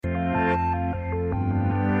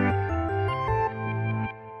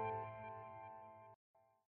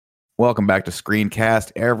Welcome back to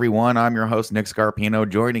Screencast, everyone. I'm your host, Nick Scarpino.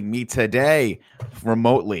 Joining me today,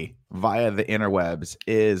 remotely via the interwebs,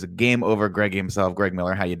 is Game Over Greg himself. Greg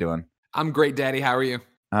Miller, how you doing? I'm great, Daddy. How are you?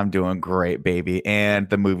 I'm doing great, baby. And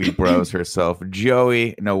the movie bros herself,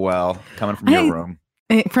 Joey Noel, coming from your room.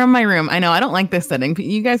 From my room. I know I don't like this setting, but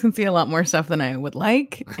you guys can see a lot more stuff than I would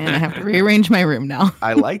like, and I have to rearrange my room now.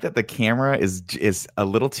 I like that the camera is a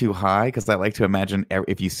little too high because I like to imagine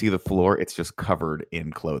if you see the floor, it's just covered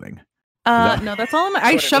in clothing. No, that's all.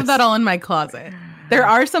 I shoved that all in my closet. There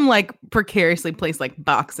are some like precariously placed like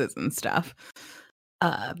boxes and stuff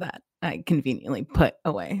that I conveniently put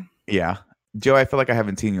away. Yeah. Joe, I feel like I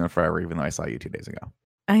haven't seen you in forever, even though I saw you 2 days ago.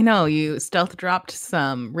 I know you stealth dropped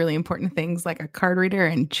some really important things like a card reader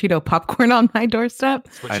and Cheeto popcorn on my doorstep.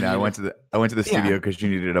 I know. I went to the studio because you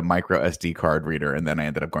needed a micro SD card reader, and then I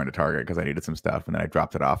ended up going to Target because I needed some stuff, and then I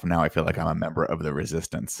dropped it off. And now I feel like I'm a member of the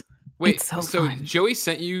resistance. Wait, so Joey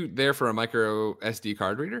sent you there for a micro SD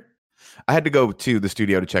card reader? I had to go to the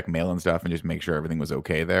studio to check mail and stuff and just make sure everything was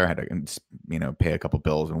okay there. I had to, pay a couple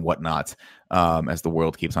bills and whatnot as the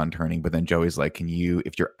world keeps on turning. But then Joey's like,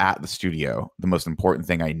 if you're at the studio, the most important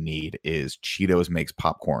thing I need is Cheetos makes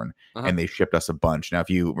popcorn. And they shipped us a bunch. Now,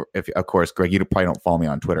 if of course, Greg, you probably don't follow me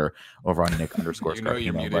on Twitter over on Nick _ you know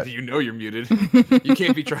you're muted. You know you're muted. You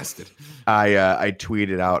can't be trusted. I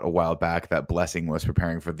tweeted out a while back that Blessing was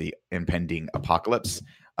preparing for the impending apocalypse.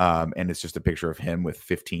 And it's just a picture of him with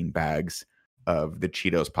 15 bags of the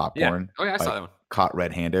Cheetos popcorn. Yeah. Oh, yeah, I saw that one. Caught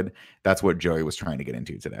red-handed. That's what Joey was trying to get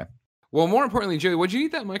into today. Well, more importantly, Joey, what'd you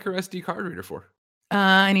need that micro SD card reader for?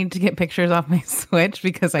 I need to get pictures off my Switch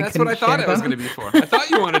because That's what I thought it was going to be for. I thought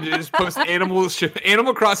you wanted to just post Animal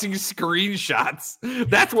Crossing screenshots.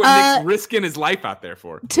 That's what Nick's risking his life out there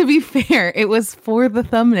for. To be fair, it was for the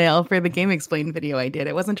thumbnail for the Game Explained video I did.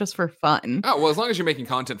 It wasn't just for fun. Oh, well, as long as you're making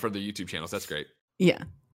content for the YouTube channels, that's great. Yeah.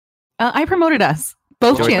 I promoted us.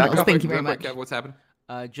 Both channels. Thank you very much. What's happened?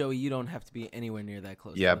 Joey, you don't have to be anywhere near that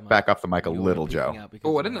close. Yeah, back off the mic a little, Joe.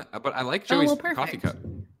 Oh, what didn't I? But I like Joey's coffee cup.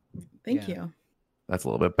 Thank you. That's a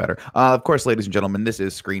little bit better. Of course, ladies and gentlemen, this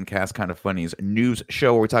is Screencast, Kind of Funny's news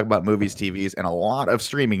show where we talk about movies, TVs, and a lot of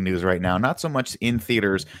streaming news right now. Not so much in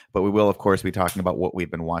theaters, but we will, of course, be talking about what we've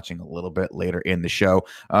been watching a little bit later in the show.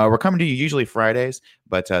 We're coming to you usually Fridays,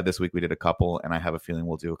 but this week we did a couple, and I have a feeling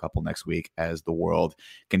we'll do a couple next week as the world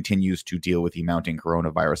continues to deal with the mounting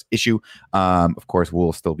coronavirus issue. Of course,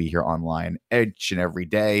 we'll still be here online each and every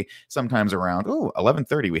day, sometimes around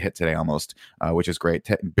 11:30 we hit today almost, which is great,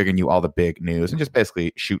 bringing you all the big news and just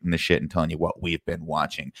basically shooting the shit and telling you what we've been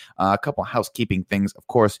watching. A couple housekeeping things, of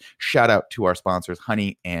course. Shout out to our sponsors,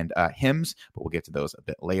 Honey and Hims, but we'll get to those a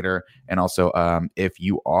bit later. And also, if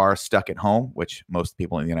you are stuck at home, which most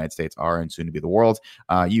people in the United States are and soon to be the world,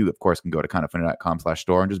 you, of course, can go to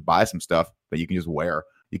kindoffunny.com/store and just buy some stuff that you can just wear.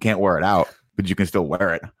 You can't wear it out, but you can still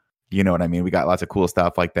wear it. You know what I mean? We got lots of cool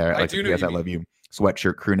stuff like there. Like the PS I Love You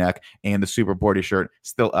sweatshirt, crew neck, and the Super Boardy shirt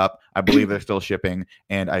still up. I believe they're still shipping,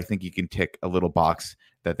 and I think you can tick a little box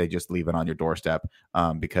that they just leave it on your doorstep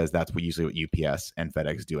because that's usually what UPS and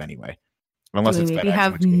FedEx do anyway. Unless it's FedEx. We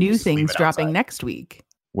have new things dropping next week.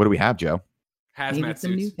 What do we have, Joe? Maybe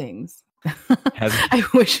some new things. I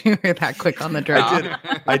wish you were that quick on the draw.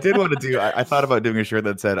 I did want to do. I thought about doing a shirt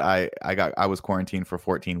that said I was quarantined for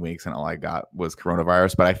 14 weeks and all I got was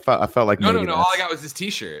coronavirus. But I felt like no. All I got was this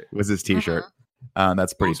T-shirt.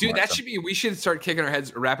 That's pretty. Dude, that should be. We should start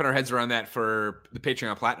wrapping our heads around that for the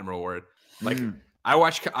Patreon Platinum Reward. Like I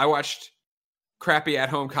watched crappy at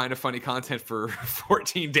home kind of funny content for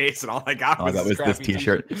 14 days, and all I got was this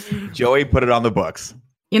T-shirt. Joey put it on the books.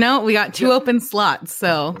 We got 2 open slots,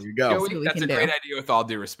 so there you go. Joey, that's a great idea with all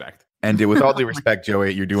due respect. And with all due respect,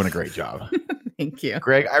 Joey, you're doing a great job. Thank you.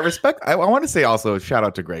 Greg, I want to say also shout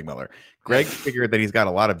out to Greg Miller. Greg figured that he's got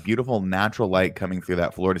a lot of beautiful natural light coming through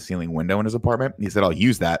that floor to ceiling window in his apartment. He said, I'll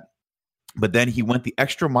use that. But then he went the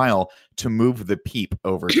extra mile to move the peep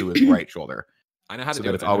over to his right shoulder. I know how to so do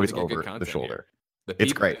that it. It's always over the shoulder.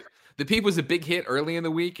 It's great. The peep was a big hit early in the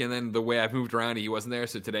week, and then the way I've moved around, he wasn't there.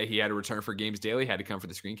 So today he had to return for Games Daily, had to come for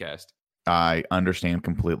the Screencast. I understand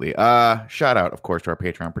completely. Shout out, of course, to our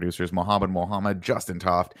Patreon producers, Mohammed, Justin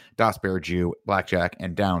Toft, Das Bear Jew, Blackjack,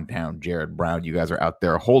 and Downtown Jared Brown. You guys are out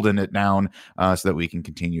there holding it down so that we can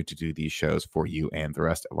continue to do these shows for you and the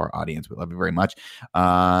rest of our audience. We love you very much.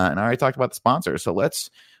 And I already talked about the sponsors, so let's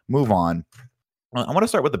move on. I want to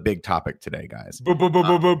start with the big topic today, guys.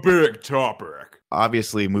 Big topic.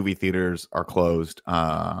 Obviously, movie theaters are closed.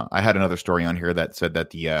 I had another story on here that said that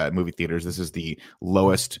the movie theaters, this is the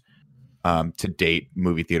lowest to date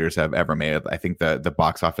movie theaters have ever made. I think the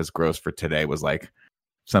box office gross for today was like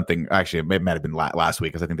something, actually it might have been last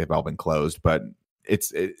week because I think they've all been closed, but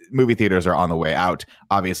movie theaters are on the way out.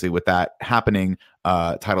 Obviously, with that happening,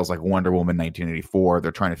 titles like Wonder Woman 1984,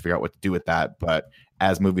 they're trying to figure out what to do with that. But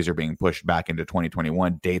as movies are being pushed back into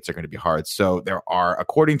 2021, dates are going to be hard. So there are,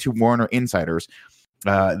 according to Warner insiders,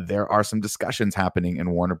 there are some discussions happening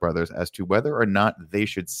in Warner Brothers as to whether or not they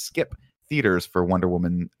should skip theaters for Wonder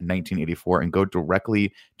Woman 1984 and go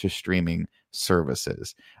directly to streaming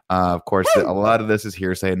services. Of course, a lot of this is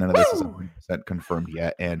hearsay. None of this is 100% confirmed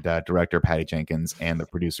yet. And director Patty Jenkins and the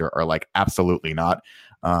producer are like, absolutely not.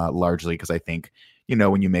 Largely because I think,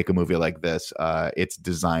 when you make a movie like this, it's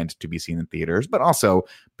designed to be seen in theaters, but also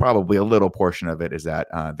probably a little portion of it is that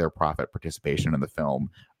their profit participation in the film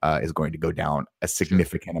is going to go down a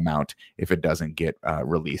significant amount if it doesn't get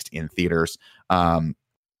released in theaters.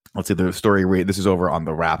 Let's see the story. This is over on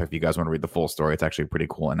The Wrap. If you guys want to read the full story, it's actually a pretty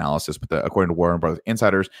cool analysis. But according to Warner Brothers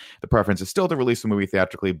insiders, the preference is still to release the movie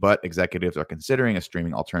theatrically, but executives are considering a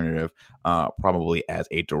streaming alternative, probably as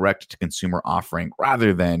a direct-to-consumer offering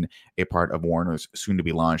rather than a part of Warner's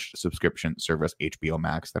soon-to-be-launched subscription service, HBO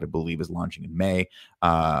Max, that I believe is launching in May.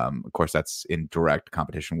 Of course, that's in direct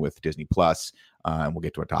competition with Disney Plus. And we'll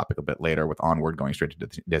get to a topic a bit later with Onward going straight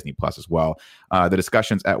to Disney Plus as well. The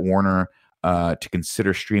discussions at Warner to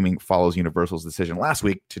consider streaming follows Universal's decision last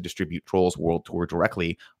week to distribute Trolls World Tour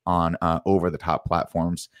directly on over-the-top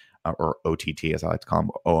platforms, or OTT as I like to call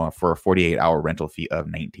them, for a 48-hour rental fee of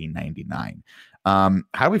 $19.99.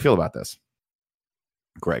 How do we feel about this,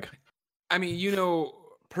 Greg? I mean,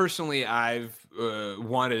 personally, I've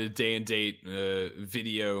wanted a day and date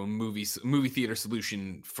video movie theater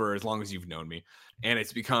solution for as long as you've known me, and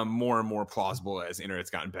it's become more and more plausible as the internet's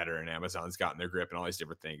gotten better and Amazon's gotten their grip and all these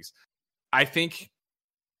different things. I think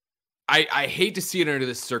I hate to see it under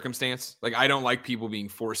this circumstance. Like, I don't like people being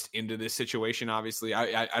forced into this situation. Obviously,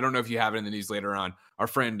 I don't know if you have it in the news later on. Our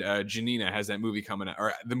friend Janina has that movie coming out,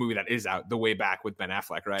 or the movie that is out, The Way Back with Ben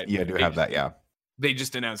Affleck, right? Yeah, I do have that. Yeah. They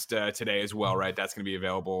just announced today as well, right? That's going to be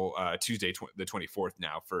available Tuesday, the 24th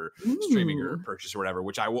now for streaming or purchase or whatever,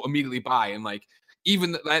 which I will immediately buy. And like,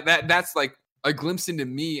 even that's like a glimpse into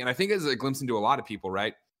me. And I think it's a glimpse into a lot of people,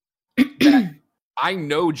 right? That I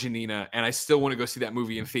know Janina, and I still want to go see that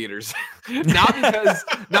movie in theaters.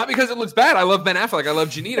 not because it looks bad. I love Ben Affleck. I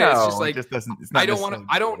love Janina. No, it's just like, I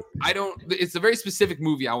don't. It's a very specific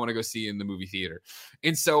movie I want to go see in the movie theater.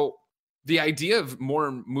 And so the idea of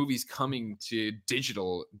more movies coming to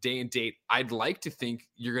digital day and date, I'd like to think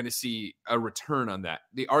you're going to see a return on that.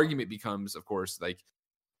 The argument becomes, of course, like,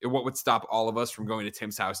 what would stop all of us from going to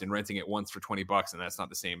Tim's house and renting it once for $20? And that's not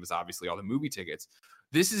the same as obviously all the movie tickets.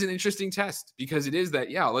 This is an interesting test because it is that,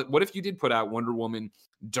 what if you did put out Wonder Woman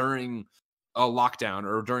during a lockdown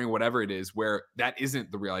or during whatever it is, where that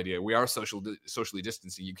isn't the real idea. We are socially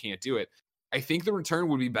distancing. You can't do it. I think the return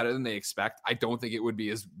would be better than they expect. I don't think it would be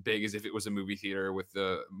as big as if it was a movie theater with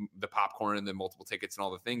the popcorn and the multiple tickets and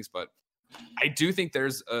all the things. But I do think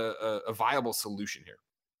there's a viable solution here.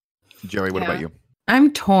 Joey, what about you?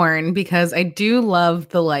 I'm torn because I do love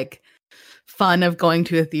the fun of going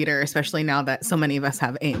to a theater, especially now that so many of us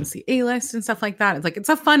have AMC A-list and stuff like that. It's like, it's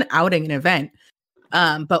a fun outing and event.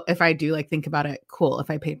 But if I do think about it, cool. If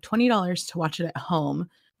I paid $20 to watch it at home,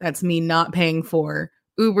 that's me not paying for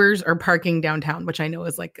Ubers or parking downtown, which I know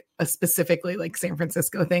is a specifically San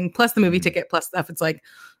Francisco thing, plus the movie ticket, plus stuff. It's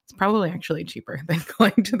it's probably actually cheaper than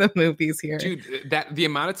going to the movies here. Dude, that the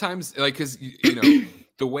amount of times, because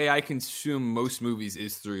the way I consume most movies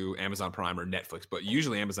is through Amazon Prime or Netflix, but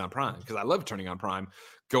usually Amazon Prime, because I love turning on Prime,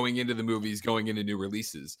 going into the movies, going into new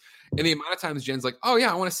releases. And the amount of times Jen's like, oh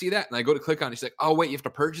yeah, I want to see that. And I go to click on it. She's like, oh wait, you have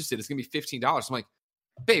to purchase it. It's going to be $15. I'm like,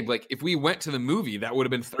 babe, if we went to the movie, that would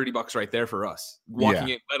have been $30 right there for us. Walking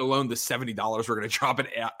in, let alone the $70 we're going to drop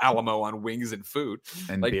at Alamo on wings and food.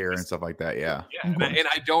 And beer and stuff like that, yeah. And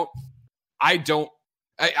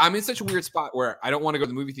I'm in such a weird spot where I don't want to go to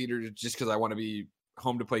the movie theater just because I want to be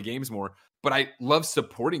home to play games more, but I love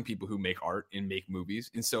supporting people who make art and make movies.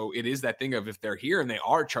 And so it is that thing of, if they're here and they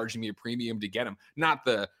are charging me a premium to get them,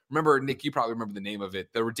 remember, Nick, you probably remember the name of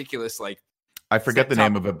it, the ridiculous, I forget the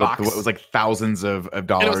name of it, but it was thousands of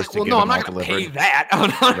dollars to get them all delivered. I'm not going to pay that. I'm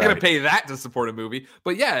not going to pay that to support a movie.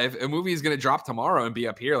 But yeah, if a movie is going to drop tomorrow and be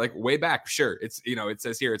up here, way back, sure. It's, it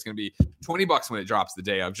says here it's going to be $20 when it drops the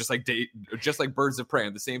day of, just like Birds of Prey,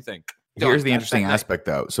 the same thing. Here's the interesting aspect,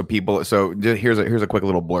 though. Here's a quick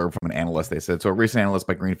little blurb from an analyst. They said, a recent analyst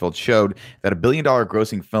by Greenfield showed that $1 billion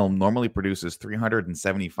grossing film normally produces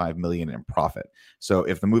 $375 million in profit. So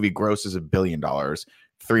if the movie grosses $1 billion,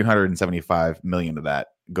 $375 million of that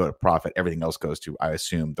go to profit. Everything else goes to, I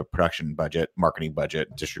assume, the production budget, marketing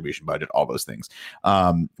budget, distribution budget, all those things.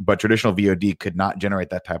 But traditional VOD could not generate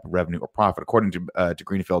that type of revenue or profit. According to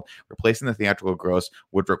Greenfield, replacing the theatrical gross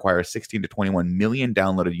would require 16 to 21 million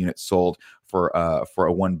downloaded units sold for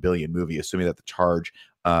a 1 billion movie, assuming that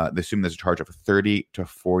assuming there's a charge of $30 to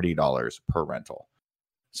 $40 per rental.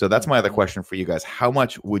 So that's my other question for you guys. How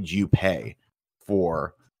much would you pay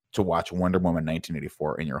to watch Wonder Woman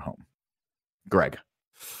 1984 in your home? Greg,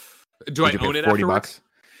 do I own it afterwards?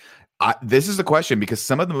 This is the question, because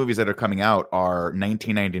some of the movies that are coming out are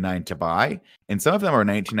 $19.99 to buy, and some of them are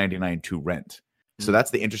 $19.99 to rent. So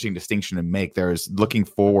that's the interesting distinction to make. There's looking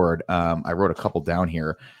forward. I wrote a couple down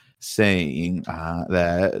here saying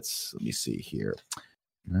that. Let me see here.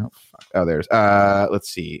 No, fuck. Oh, there's let's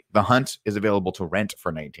see. The Hunt is available to rent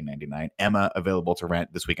for $19.99. Emma available to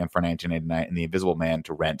rent this weekend for $19.99, and The Invisible Man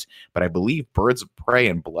to rent. But I believe Birds of Prey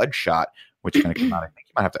and Bloodshot, which are going to come out, I think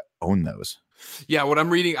you might have to own those. Yeah, what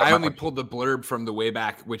I'm reading, I only pulled the blurb from the way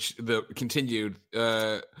back, which the continued.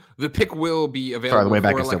 The pick will be available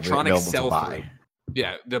for electronic sell-through.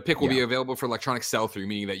 Yeah, the pick will be available for electronic sell-through,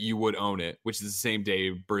 meaning that you would own it, which is the same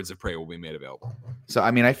day Birds of Prey will be made available. So,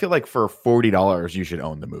 I mean, I feel like for $40, you should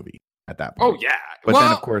own the movie at that point. Oh, yeah. But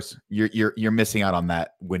then, of course, you're missing out on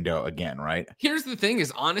that window again, right? Here's the thing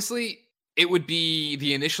is, honestly, it would be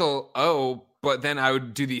the initial, but then I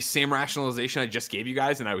would do the same rationalization I just gave you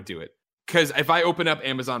guys, and I would do it. Because if I open up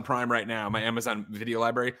Amazon Prime right now, my Amazon video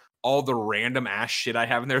library, all the random ass shit I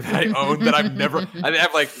have in there that I own that I've never,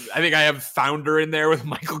 I think I have Founder in there with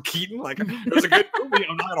Michael Keaton. Like, it was a good movie.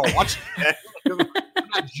 I'm not going to watch it. I'm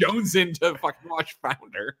not jonesing to fucking watch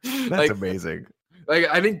Founder. That's amazing. Like,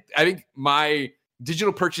 I think my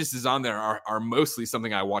digital purchases on there are mostly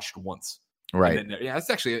something I watched once. Right. Then, yeah, that's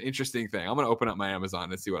actually an interesting thing. I'm going to open up my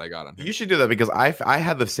Amazon and see what I got on here. You should do that, because I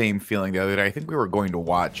had the same feeling the other day. I think we were going to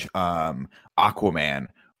watch Aquaman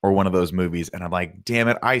or one of those movies, and I'm like, damn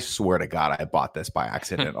it, I swear to God, I bought this by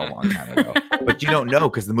accident a long time ago. But you don't know,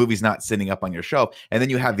 because the movie's not sitting up on your shelf. And then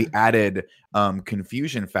you have the added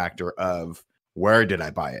confusion factor of, where did I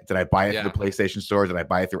buy it? Did I buy it through the PlayStation Store? Did I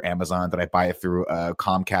buy it through Amazon? Did I buy it through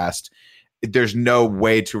Comcast? There's no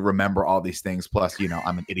way to remember all these things. Plus,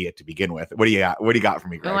 I'm an idiot to begin with. What do you got? What do you got for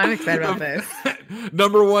me, Greg? Oh, I'm excited about this.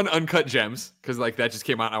 Number 1, Uncut Gems, because that just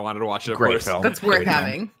came out and I wanted to watch it. Great film. That's worth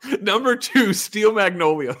having. Number 2, Steel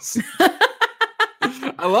Magnolias.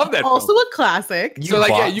 I love that. Also film. A classic. You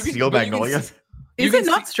can Steel Magnolias. Is it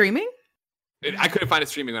not streaming? I couldn't find it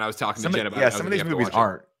streaming when I was talking to Jen about it. Yeah, some of these movies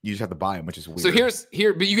aren't. You just have to buy them, which is weird.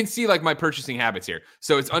 So but you can see like my purchasing habits here.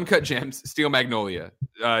 So it's Uncut Gems, Steel Magnolia,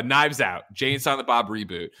 Knives Out, Jay and Silent Bob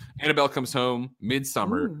reboot, Annabelle Comes Home,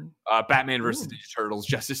 Midsummer, Batman vs. Ninja Turtles,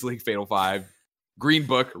 Justice League Fatal 5, Green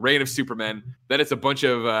Book, Reign of Superman. Then it's a bunch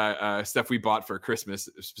of stuff we bought for Christmas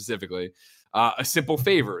specifically. A Simple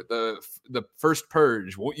Favor, the first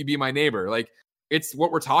Purge, Won't You Be My Neighbor? Like, it's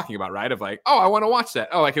what we're talking about, right? Of like, I want to watch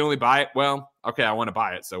that. I can only buy it. Well, okay, I want to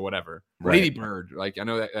buy it, so whatever. Right. Lady Bird, like, I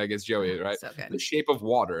know that, I guess Joey, right? So good. The Shape of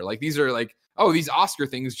Water. Like, these are like, these Oscar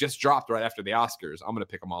things just dropped right after the Oscars. I'm going to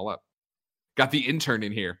pick them all up. Got The Intern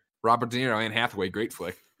in here. Robert De Niro, Anne Hathaway, great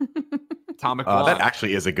flick. Atomic Blonde. That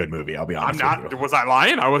actually is a good movie, I'll be honest with you. Was I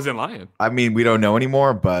lying? I wasn't lying. I mean, we don't know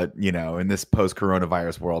anymore, but, in this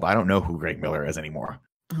post-coronavirus world, I don't know who Greg Miller is anymore.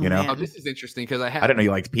 This is interesting because I didn't know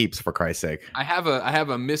you liked Peeps, for Christ's sake. I have a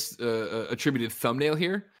attributed thumbnail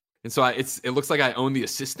here, and so it looks like I own The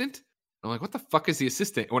Assistant. I'm like, what the fuck is The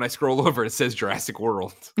Assistant? And when I scroll over, it says Jurassic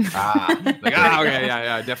World. Okay,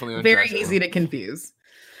 yeah, definitely own very Jurassic easy World. to confuse.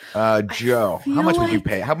 Joe, how much would you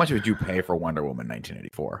pay? How much would you pay for Wonder Woman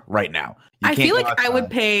 1984 right now? I feel like I would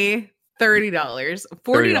pay $30.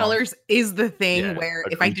 $40 is the thing where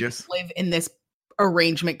if I just live in this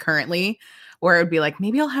arrangement currently, where it would be like,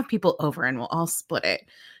 maybe I'll have people over and we'll all split it.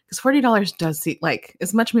 Because $40 does seem like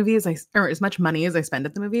as much money as I spend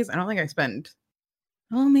at the movies. I don't think I spend.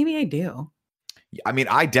 Well, maybe I do. I mean,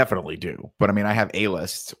 I definitely do. But I mean, I have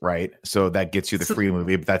A-list, right? So that gets you the free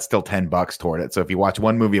movie, but that's still $10 toward it. So if you watch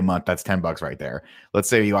one movie a month, that's $10 right there. Let's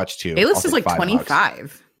say you watch 2. A-list is like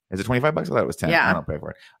 $25. Is it $25? I thought it was 10. Yeah. I don't pay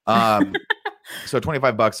for it. So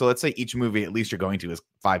 $25. So let's say each movie at least you're going to is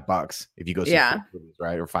 $5 if you go see 4 movies,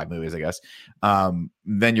 right? Or 5 movies, I guess.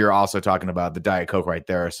 Then you're also talking about the Diet Coke right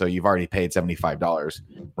there. So you've already paid $75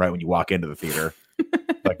 right when you walk into the theater.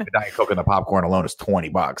 Like the Diet Coke and the popcorn alone is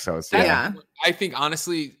 $20. So it's I think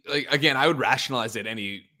honestly, like again, I would rationalize it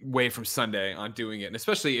any way from Sunday on doing it, and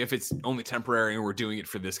especially if it's only temporary and we're doing it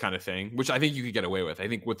for this kind of thing, which I think you could get away with. I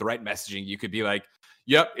think with the right messaging, you could be like,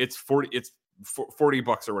 "Yep, it's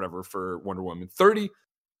 $40 or whatever for Wonder Woman.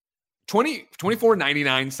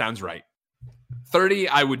 24.99 sounds right." 30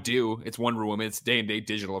 I would do. It's Wonder Woman. It's day and date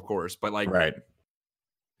digital, of course, but like right.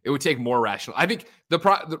 It would take more rational. I think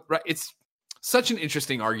it's such an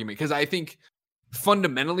interesting argument because I think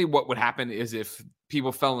fundamentally what would happen is if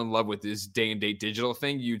people fell in love with this day and date digital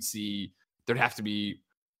thing, you'd see there'd have to be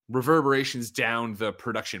reverberations down the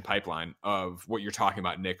production pipeline of what you're talking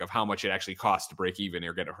about, Nick, of how much it actually costs to break even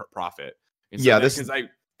or get a profit. And so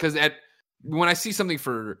because when I see something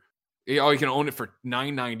for you can own it for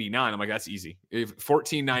 $9.99, I'm like, that's easy. If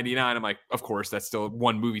 $14.99, I'm like, of course, that's still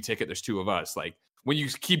one movie ticket. There's two of us. Like when you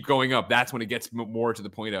keep going up, that's when it gets more to the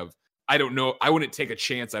point of I don't know. I wouldn't take a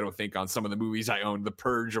chance, I don't think, on some of the movies I own, The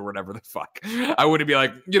Purge or whatever the fuck. I wouldn't be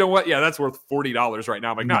like, you know what? Yeah, that's worth $40 right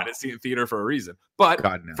now. I'm like, no, I didn't see it in theater for a reason. But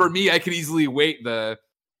for me, I could easily wait the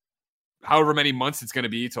however many months it's going to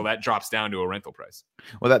be till that drops down to a rental price.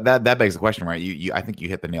 Well, that begs the question, right? You I think you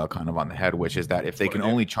hit the nail kind of on the head, which is that if they can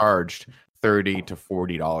only charge $30 to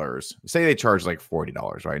 $40, say they charge like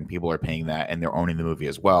 $40, right? And people are paying that and they're owning the movie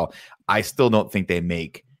as well. I still don't think they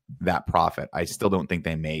make that profit. I still don't think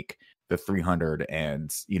they make the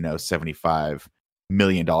 $375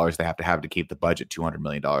 million they have to keep the budget $200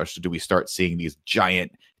 million. So do we start seeing these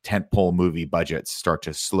giant tentpole movie budgets start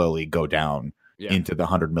to slowly go down into the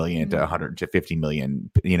 100 million to 150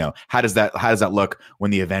 million? How does that look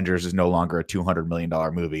when the Avengers is no longer a $200 million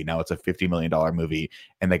movie? Now it's a $50 million movie,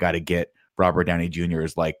 and they got to get Robert Downey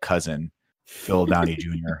Jr.'s like cousin, Phil Downey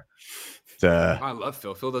Jr. I love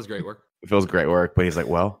Phil. Phil does great work. Phil's great work, but he's like,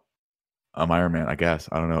 well, I'm Iron Man, I guess.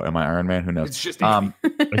 I don't know. Am I Iron Man? Who knows? It's just Andy.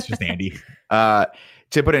 It's just Andy.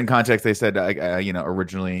 To put it in context, they said,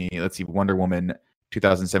 originally, let's see, Wonder Woman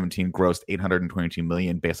 2017 grossed $822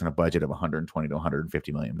 million based on a budget of $120 to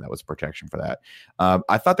 $150 million. That was protection for that.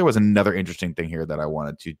 I thought there was another interesting thing here that I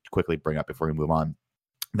wanted to quickly bring up before we move on.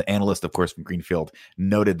 The analyst, of course, from Greenfield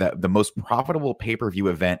noted that the most profitable pay-per-view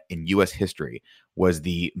event in U.S. history was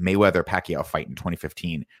the Mayweather-Pacquiao fight in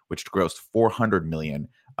 2015, which grossed $400 million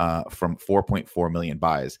from 4.4 million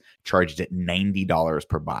buys, charged at $90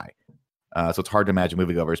 per buy. So it's hard to imagine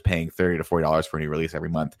moviegoers paying $30 to $40 for any release every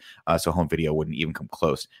month. So home video wouldn't even come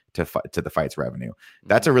close to the fight's revenue.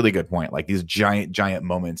 That's a really good point. Like these giant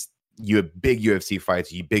moments, you have big UFC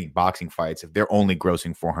fights, you big boxing fights. If they're only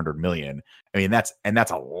grossing 400 million, I mean that's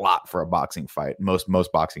a lot for a boxing fight. Most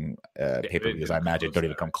boxing pay-per-views, I imagine, don't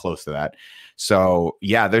even come close to that. So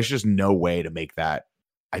yeah, there's just no way to make that.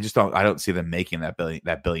 I don't see them making that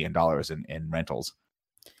 $1 billion in rentals.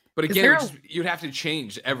 But again, you'd have to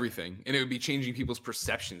change everything, and it would be changing people's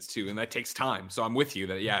perceptions too, and that takes time. So I'm with you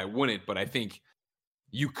that I wouldn't, but I think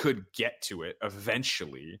you could get to it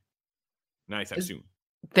eventually. Not anytime soon.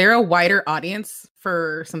 There a wider audience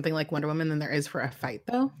for something like Wonder Woman than there is for a fight,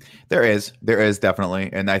 though? There is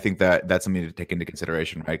definitely, and I think that's something to take into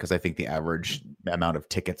consideration, right? Because I think the average amount of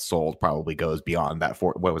tickets sold probably goes beyond that.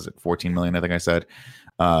 What was it, 14 million? I think I said.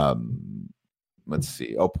 Let's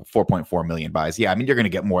see. 4.4 million buys. Yeah, I mean, you're going to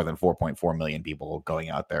get more than 4.4 million people going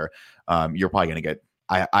out there. You're probably going to get.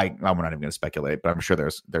 I'm not even going to speculate, but I'm sure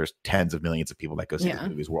there's tens of millions of people that go see these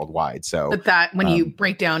movies worldwide. So, but that when you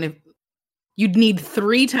break down, if you'd need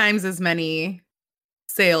 3 times as many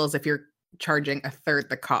sales if you're charging a third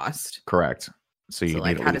the cost. Correct. So you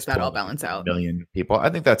need how does that all balance out? Million people. I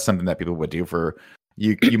think that's something that people would do for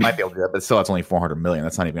you. You might be able to do that, but still, that's only 400 million.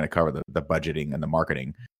 That's not even going to cover the budgeting and the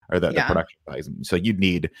marketing or the production price. So you'd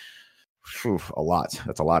need a lot.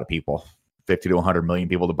 That's a lot of people. 50 to 100 million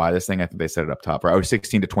people to buy this thing. I think they set it up top. Or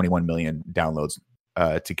 16 to 21 million downloads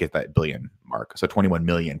to get that billion mark. So 21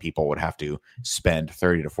 million people would have to spend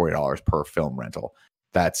 $30 to $40 per film rental.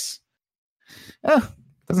 That's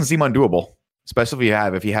doesn't seem undoable, especially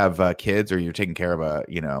if you have kids or you're taking care of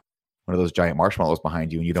one of those giant marshmallows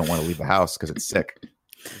behind you and you don't want to leave the house because it's sick.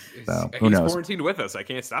 So who knows? He's quarantined with us. I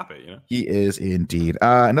can't stop it. He is indeed.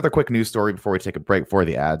 Another quick news story before we take a break for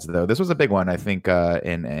the ads, though. This was a big one, I think,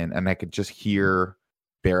 and I could just hear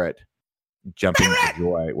Barrett jumping for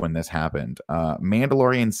joy when this happened.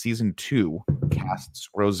 Mandalorian season 2 casts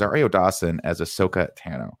Rosario Dawson as Ahsoka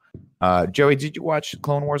Tano. Joey, did you watch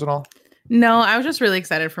Clone Wars at all? No, I was just really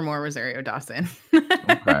excited for more Rosario Dawson.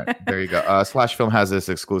 Okay, there you go. Slash Film has this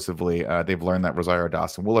exclusively. They've learned that Rosario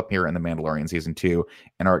Dawson will appear in The Mandalorian season 2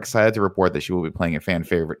 and are excited to report that she will be playing a fan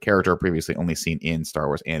favorite character previously only seen in Star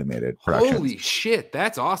Wars animated productions. Holy shit,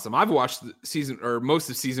 that's awesome! I've watched most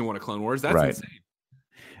of season 1 of Clone Wars. That's insane.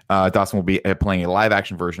 Dawson will be playing a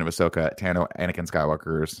live-action version of Ahsoka Tano, Anakin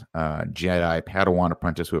Skywalker's Jedi Padawan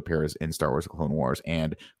apprentice who appears in Star Wars Clone Wars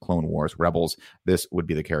and Clone Wars Rebels. This would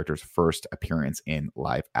be the character's first appearance in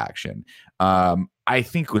live action. I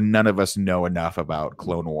think none of us know enough about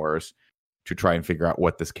Clone Wars to try and figure out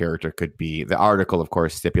what this character could be. The article, of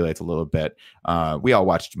course, stipulates a little bit. We all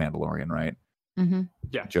watched Mandalorian, right? Mm-hmm.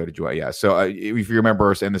 Yeah. Joe, did you? Yeah. So if you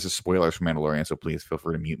remember, and this is spoilers for Mandalorian, so please feel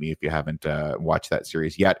free to mute me if you haven't watched that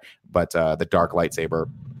series yet. But the dark lightsaber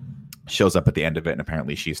shows up at the end of it, and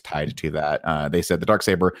apparently she's tied to that. They said the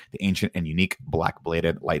darksaber, the ancient and unique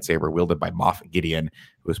black-bladed lightsaber wielded by Moff Gideon,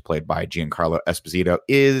 who was played by Giancarlo Esposito,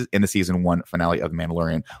 is in the season 1 finale of The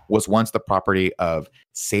Mandalorian, was once the property of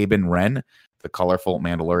Sabin Wren, the colorful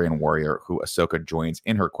Mandalorian warrior who Ahsoka joins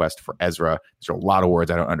in her quest for Ezra. There's a lot of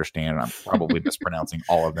words I don't understand, and I'm probably mispronouncing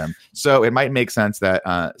all of them. So it might make sense that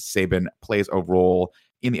Sabin plays a role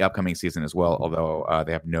in the upcoming season as well, although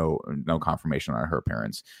they have no confirmation on her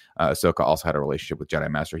appearance. Ahsoka also had a relationship with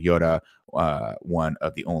Jedi Master Yoda, one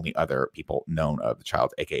of the only other people known of the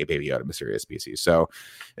child, aka Baby Yoda, mysterious species. So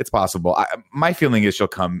it's possible. My feeling is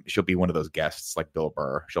she'll be one of those guests like Bill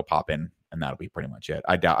Burr. She'll pop in, and that'll be pretty much it.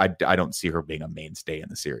 I don't see her being a mainstay in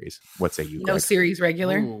the series. What say you? No Greg? series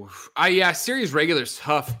regular. Ooh. Yeah, series regular is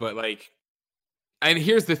tough, but like. And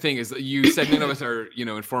here's the thing: is you said none of us are,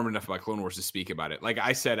 informed enough about Clone Wars to speak about it. Like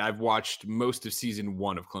I said, I've watched most of season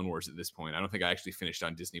 1 of Clone Wars at this point. I don't think I actually finished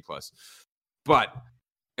on Disney Plus, but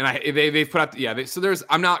they've put out so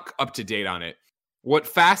I'm not up to date on it. What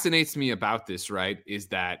fascinates me about this, right, is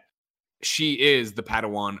that she is the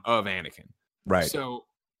Padawan of Anakin, Right. So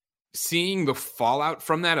seeing the fallout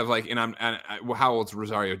from that of like, how old's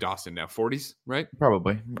Rosario Dawson now? 40s, right?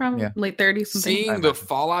 Probably yeah. Late 30s. Seeing the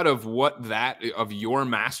fallout of of your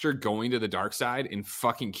master going to the dark side and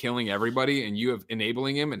fucking killing everybody, and you have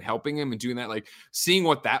enabling him and helping him and doing that, like seeing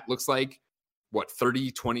what that looks like,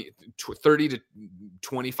 30 to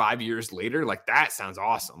 25 years later, like that sounds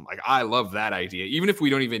awesome. Like I love that idea, even if we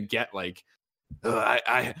don't even get like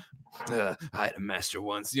I had a master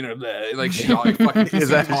once, like she fucking is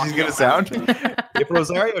that how she's gonna sound? If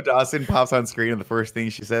Rosario Dawson pops on screen and the first thing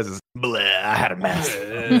she says is "Blah, I had a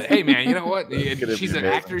master." Hey man, you know what? She's an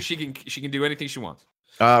actor. She can do anything she wants.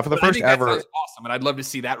 For the first ever, that awesome, and I'd love to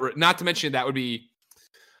see that. Not to mention that would be,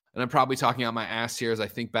 and I'm probably talking out my ass here as I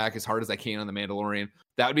think back as hard as I can on The Mandalorian.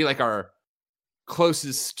 That would be like our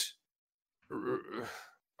closest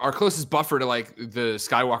buffer to like the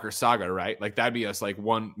Skywalker saga, right? Like that'd be us like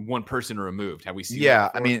one person removed. Have we seen? Yeah,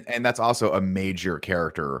 I mean, and that's also a major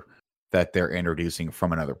character that they're introducing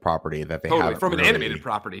from another property that they have from an animated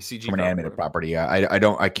property, CG from an animated property. Yeah,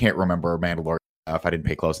 I can't remember Mandalorian if I didn't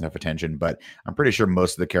pay close enough attention, but I'm pretty sure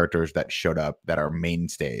most of the characters that showed up that are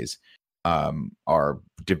mainstays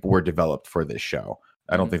were developed for this show.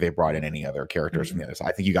 I don't think they brought in any other characters from the other side.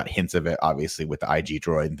 I think you got hints of it, obviously, with the IG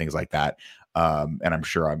droid and things like that. And I'm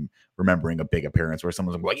sure I'm remembering a big appearance where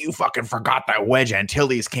someone's like, you fucking forgot that Wedge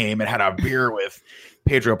Antilles came and had a beer with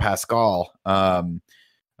Pedro Pascal. I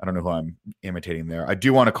don't know who I'm imitating there. I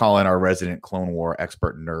do want to call in our resident Clone War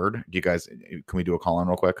expert nerd. Do you guys, can we do a call in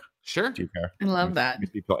real quick? Sure. Do you care? I love that. Let me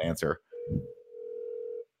see if he'll answer.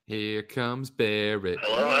 Here comes Barrett.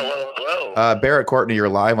 Hello. Barrett Courtney, you're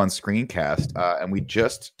live on Screencast, and we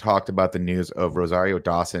just talked about the news of Rosario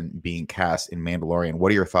Dawson being cast in Mandalorian.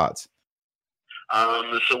 What are your thoughts?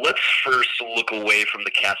 So let's first look away from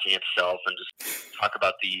the casting itself and just talk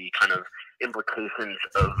about the kind of implications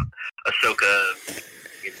of Ahsoka.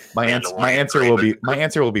 My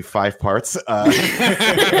answer will be 5 parts.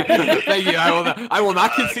 Thank you. I will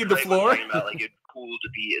not concede the floor. About, like, it's cool to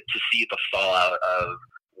see the fallout of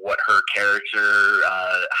what her character,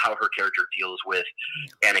 how her character deals with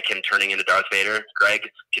Anakin turning into Darth Vader. Greg,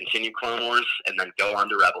 continue Clone Wars and then go on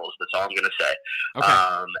to Rebels. That's all I'm going to say.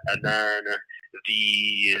 Okay. And then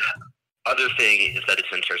the other thing is that it's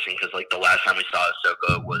interesting because, like, the last time we saw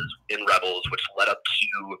Ahsoka was in Rebels, which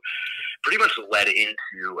pretty much led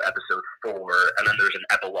into episode 4, and then there's an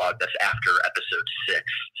epilogue that's after episode 6.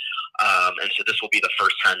 And so this will be the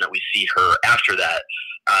first time that we see her after that.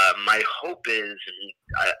 My hope is, and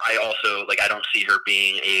I also, like, I don't see her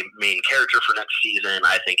being a main character for next season.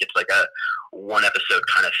 I think it's like a one episode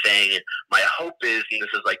kind of thing. My hope is, and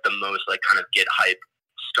this is like the most like kind of get hype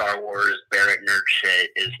Star Wars Barrett nerd shit,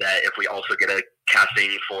 is that if we also get a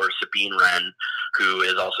casting for Sabine Wren, who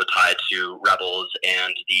is also tied to Rebels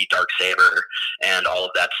and the Darksaber and all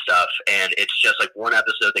of that stuff, and it's just like one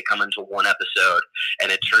episode, they come into one episode,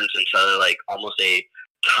 and it turns into like almost a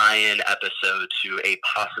tie-in episode to a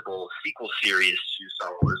possible sequel series to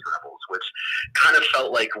Star Wars Rebels, which kind of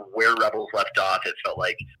felt like where Rebels left off. It felt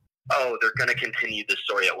like, oh, they're going to continue this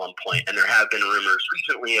story at one point, and there have been rumors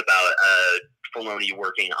recently about Filoni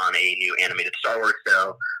working on a new animated Star Wars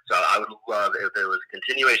show. So I would love if there was a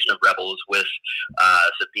continuation of Rebels with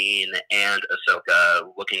Sabine and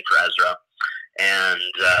Ahsoka looking for Ezra. And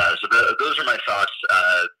so those are my thoughts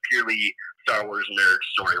purely Star Wars nerd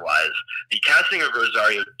story-wise. The casting of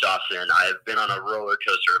Rosario Dawson, I've been on a roller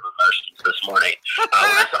coaster of emotions this morning. When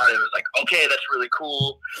I saw it, I was like, okay, that's really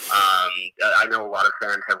cool. I know a lot of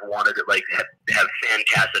fans have wanted to have fan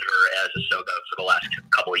casted her as Ahsoka for the last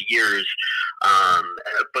couple of years.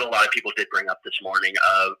 But a lot of people did bring up this morning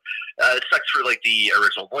of it sucks for like the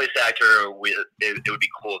original voice actor. It would be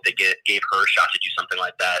cool if they gave her a shot to do something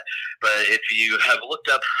like that. But if you have looked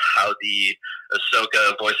up how the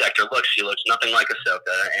Ahsoka voice actor looks, she looks nothing like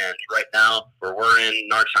Ahsoka. And right now, where we're in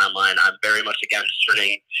our timeline, I'm very much against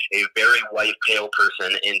turning a very white, pale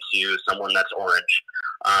person into someone that's orange.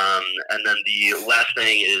 And then the last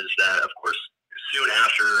thing is that, of course, soon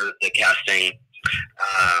after the casting,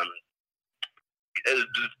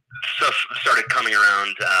 stuff started coming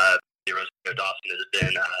around. Rosario Dawson has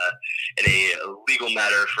been in a legal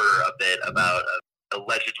matter for a bit about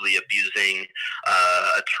allegedly abusing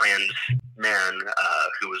a trans man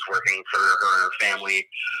who was working for her and her family.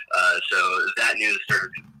 So that news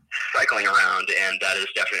started cycling around, and that has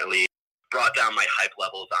definitely brought down my hype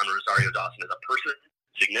levels on Rosario Dawson as a person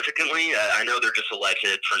significantly. I know they're just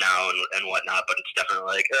alleged for now and whatnot, but it's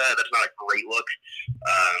definitely like, that's not a great look.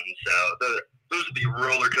 So those are the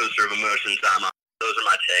roller coaster of emotions I'm on. Those are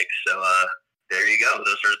my takes. So there you go.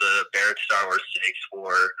 Those are the Barrett Star Wars takes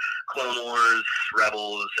for Clone Wars,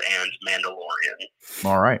 Rebels, and Mandalorian.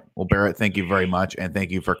 All right. Well, Barrett, thank you very much, and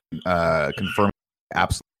thank you for confirming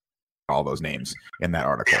absolutely all those names in that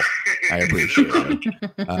article. I appreciate it.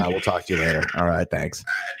 We'll talk to you later. All right. Thanks.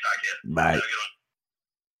 Bye.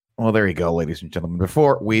 Well, there you go, ladies and gentlemen.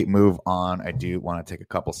 Before we move on, I do want to take a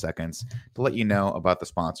couple seconds to let you know about the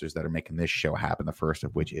sponsors that are making this show happen, the first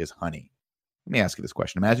of which is Honey. Let me ask you this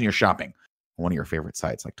question. Imagine you're shopping on one of your favorite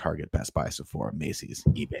sites like Target, Best Buy, Sephora, Macy's,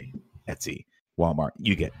 eBay, Etsy, Walmart.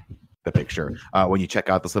 You get the picture. When you check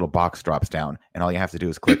out, this little box drops down, and all you have to do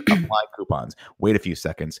is click Apply Coupons. Wait a few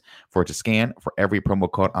seconds for it to scan for every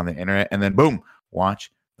promo code on the internet, and then boom,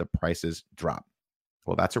 watch the prices drop.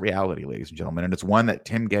 Well, that's a reality, ladies and gentlemen, and it's one that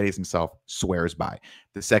Tim Geddes himself swears by.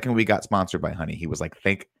 The second we got sponsored by Honey, he was like,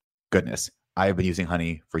 thank goodness. I have been using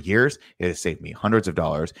Honey for years. It has saved me hundreds of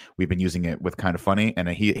dollars. We've been using it with Kind of Funny, and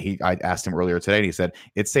I asked him earlier today, and he said,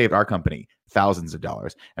 it saved our company thousands of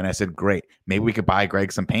dollars. And I said, great, maybe we could buy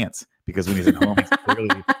Greg some pants, because when he's at home, he's clearly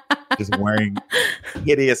just wearing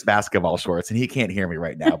hideous basketball shorts, and he can't hear me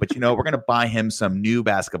right now. But, we're going to buy him some new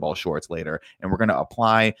basketball shorts later, and we're going to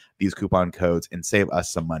apply these coupon codes and save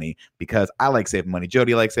us some money, because I like saving money. Joe, do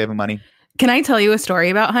you like saving money? Can I tell you a story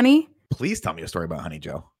about Honey? Please tell me a story about Honey,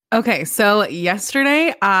 Joe. Okay, so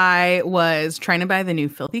yesterday I was trying to buy the new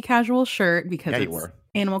Filthy Casual shirt because it's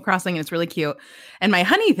Animal Crossing and it's really cute. And my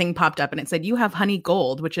Honey thing popped up and it said, you have Honey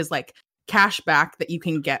Gold, which is like cash back that you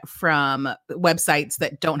can get from websites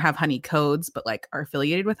that don't have Honey codes, but like are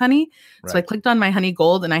affiliated with Honey. Right. So I clicked on my Honey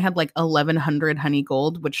Gold and I had like 1,100 Honey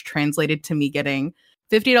Gold, which translated to me getting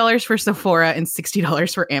 $50 for Sephora and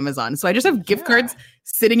 $60 for Amazon. So I just have gift cards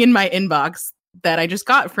sitting in my inbox that I just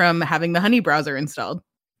got from having the Honey browser installed.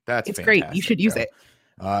 It's great. You should use it.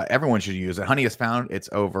 Everyone should use it. Honey has found it's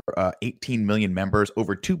over 18 million members,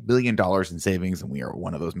 over $2 billion in savings, and we are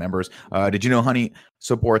one of those members. Did you know Honey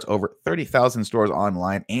supports over 30,000 stores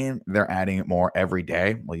online, and they're adding more every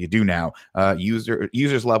day? Well, you do now.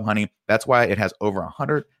 Users love Honey. That's why it has over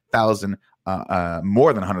 100,000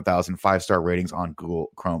 more than 100,000 5-star ratings on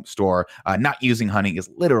Google Chrome Store. Not using Honey is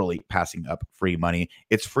literally passing up free money.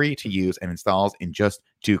 It's free to use and installs in just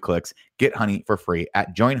 2 clicks. Get Honey for free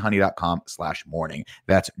at joinhoney.com/morning.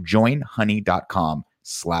 That's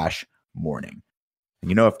joinhoney.com/morning.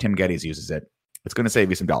 And if Tim Geddes uses it, it's going to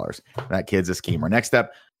save you some dollars. That kid's a schemer. Next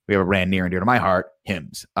up, we have a brand near and dear to my heart,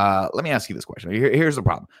 hymns. Let me ask you this question. Here's the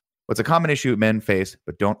problem. What's a common issue men face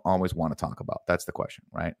but don't always want to talk about? That's the question,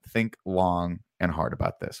 right? Think long and hard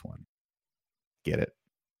about this one. Get it?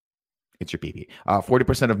 It's your pee-pee.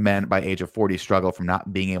 40% of men by age of 40 struggle from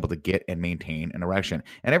not being able to get and maintain an erection.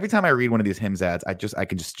 And every time I read one of these hymns ads, I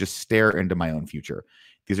can just stare into my own future.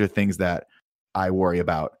 These are things that I worry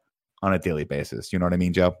about on a daily basis. You know what I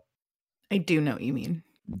mean, Joe? I do know what you mean.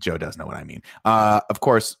 Joe does know what I mean. Of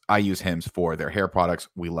course, I use Hims for their hair products.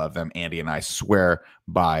 We love them. Andy and I swear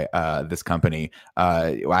by this company.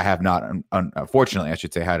 I have not, unfortunately, I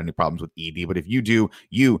should say, had any problems with ED. But if you do,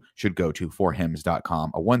 you should go to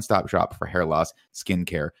forhims.com, a one-stop shop for hair loss,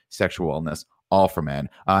 skincare, sexual wellness, all for men.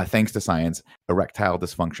 Thanks to science, erectile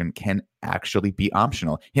dysfunction can actually be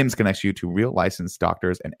optional. Hims connects you to real licensed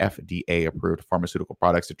doctors and FDA-approved pharmaceutical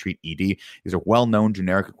products to treat ED. These are well-known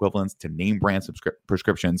generic equivalents to name brand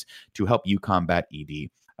prescriptions to help you combat ED.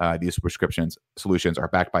 These prescription solutions are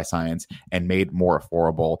backed by science and made more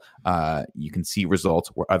affordable. You can see results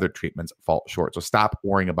where other treatments fall short. So stop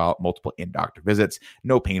worrying about multiple in-doctor visits,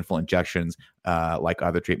 no painful injections like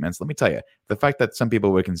other treatments. Let me tell you, the fact that some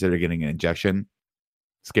people would consider getting an injection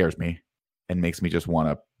scares me and makes me just want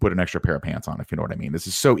to put an extra pair of pants on, if you know what I mean. This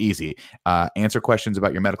is so easy. Answer questions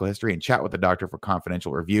about your medical history and chat with the doctor for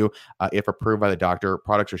confidential review. If approved by the doctor,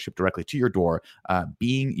 products are shipped directly to your door.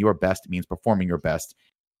 Being your best means performing your best.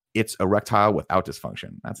 It's erectile without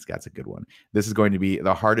dysfunction. That's a good one. This is going to be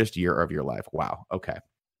the hardest year of your life. Wow. Okay.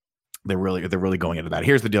 They're really going into that.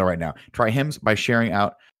 Here's the deal right now. Try Hims by starting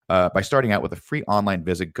out with a free online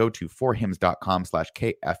visit. Go to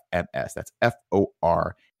forhims.com/KFMS. That's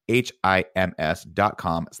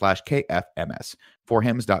forhims.com/KFMS.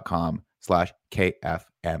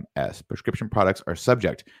 forhims.com/KFMS. Prescription products are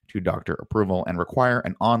subject to doctor approval and require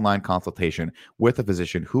an online consultation with a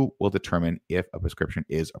physician who will determine if a prescription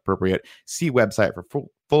is appropriate. See website for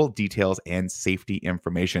full details and safety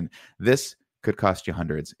information. This could cost you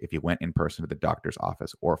hundreds if you went in person to the doctor's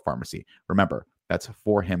office or pharmacy. Remember, that's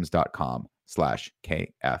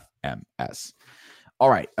forhims.com/KFMS. All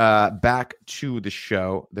right, back to the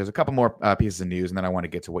show. There's a couple more pieces of news, and then I want to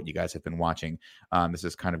get to what you guys have been watching. This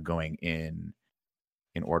is kind of going in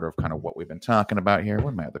order of kind of what we've been talking about here.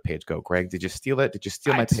 Where'd my other page go, Greg? Did you steal it? Did you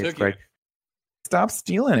steal my page, Greg? Stop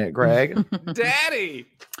stealing it, Greg. Daddy.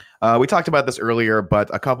 We talked about this earlier, but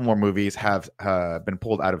a couple more movies have been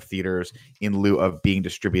pulled out of theaters in lieu of being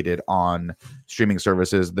distributed on streaming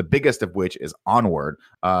services. The biggest of which is Onward.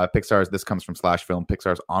 This comes from Slash Film.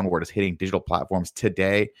 Pixar's Onward is hitting digital platforms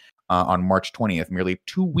today on March 20th, merely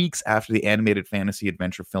 2 weeks after the animated fantasy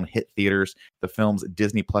adventure film hit theaters. The film's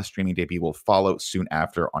Disney Plus streaming debut will follow soon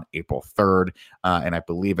after on April 3rd, and I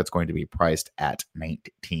believe it's going to be priced at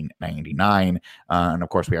 $19.99. And of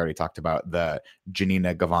course, we already talked about the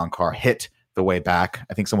Janina Gavankar hit The Way Back.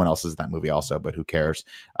 I think someone else is in that movie also, but who cares?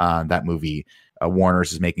 That movie,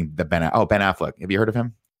 Warner's is making the Ben Affleck. Have you heard of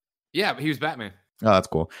him? Yeah, but he was Batman. Oh, that's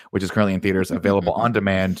cool. Which is currently in theaters, available on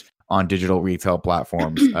demand on digital retail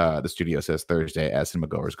platforms. The studio says Thursday as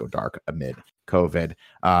cinemagoers go dark amid COVID.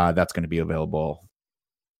 That's going to be available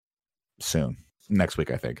soon, next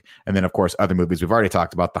week, I think. And then, of course, other movies we've already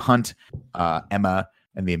talked about. The Hunt, Emma,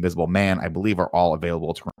 and The Invisible Man, I believe, are all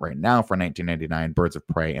available right now for $19.99. Birds of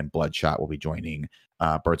Prey and Bloodshot will be joining.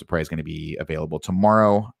 Birds of Prey is going to be available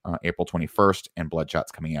tomorrow, April 21st, and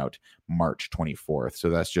Bloodshot's coming out March 24th. So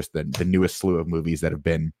that's just the newest slew of movies that have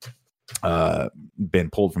been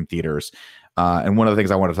pulled from theaters. And one of the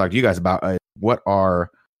things I want to talk to you guys about, what have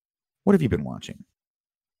you been watching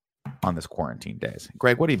on this quarantine days?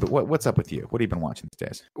 Greg, what's up with you? What have you been watching these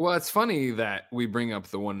days? Well, it's funny that we bring up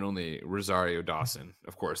the one and only Rosario Dawson,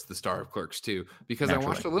 of course, the star of Clerks 2, because Naturally. I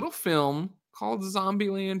watched a little film called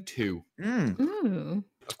Zombieland 2.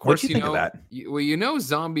 Of What'd course, you think of that?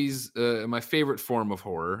 Zombies, my favorite form of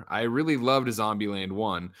horror. I really loved Zombieland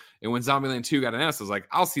 1. And when Zombieland 2 got announced, I was like,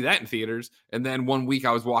 I'll see that in theaters. And then one week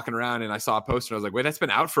I was walking around and I saw a poster and I was like, wait, that's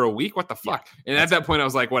been out for a week? What the fuck? Yeah, and at that point I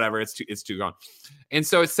was like, whatever, it's too gone. And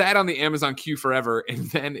so it sat on the Amazon queue forever.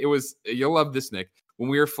 And then you'll love this, Nick. When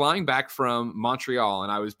we were flying back from Montreal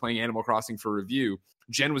and I was playing Animal Crossing for review,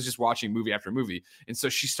 Jen was just watching movie after movie. And so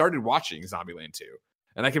she started watching Zombieland 2.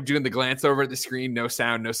 And I kept doing the glance over at the screen, no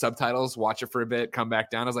sound, no subtitles, watch it for a bit, come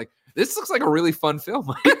back down. I was like, this looks like a really fun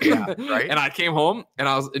film. Yeah, right? And I came home and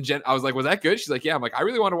I was like, was that good? She's like, yeah. I'm like, I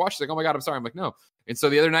really want to watch it. She's like, oh my God, I'm sorry. I'm like, no. And so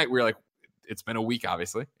the other night we were like, it's been a week,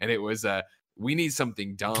 obviously. And it was, we need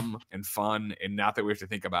something dumb and fun and not that we have to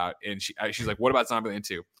think about. And she's like, what about Zombieland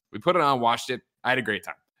 2? We put it on, watched it. I had a great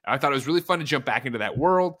time. I thought it was really fun to jump back into that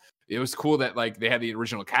world. It was cool that like they had the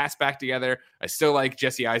original cast back together. I still like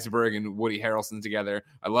Jesse Eisenberg and Woody Harrelson together.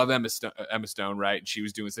 I love Emma Stone, right? And she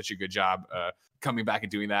was doing such a good job coming back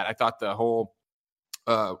and doing that. I thought the whole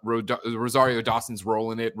Rosario Dawson's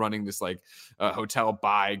role in it, running this like hotel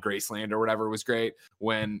by Graceland or whatever, was great.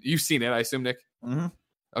 When you've seen it, I assume, Nick. Mm-hmm.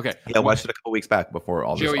 Okay, yeah, I watched it a couple weeks back before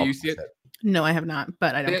all this. Joey, you see it? No, I have not,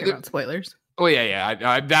 but I don't care about spoilers. Oh,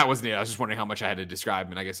 yeah. That wasn't it. I was just wondering how much I had to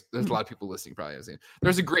describe. And I guess there's a lot of people listening probably have seen.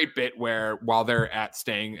 There's a great bit where while they're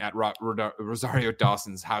staying at Rosario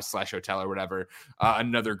Dawson's house/hotel or whatever,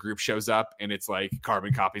 another group shows up and it's like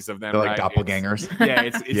carbon copies of them. They're like doppelgangers.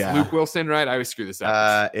 It's Luke Wilson, right? I always screw this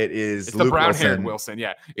up. It's the brown-haired Wilson.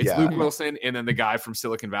 Yeah. It's Luke Wilson and then the guy from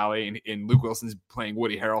Silicon Valley. And Luke Wilson's playing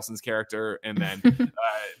Woody Harrelson's character. And then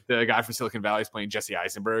the guy from Silicon Valley is playing Jesse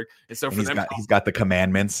Eisenberg. And so he's got the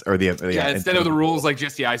commandments or instead of the rules like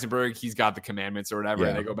Jesse Eisenberg, he's got the commandments or whatever.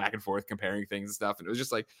 And they go back and forth comparing things and stuff. And it was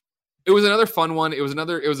just like, it was another fun one. It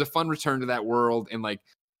was a fun return to that world. And like,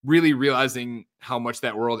 really realizing how much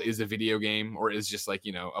that world is a video game or is just like,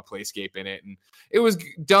 a playscape in it. And it was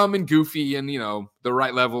dumb and goofy and, the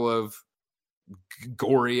right level of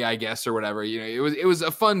gory, I guess, or whatever. It was a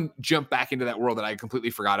fun jump back into that world that I completely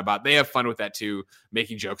forgot about. They have fun with that too,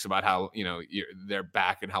 making jokes about how, they're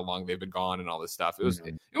back and how long they've been gone and all this stuff. It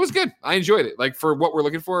was good. I enjoyed it. Like for what we're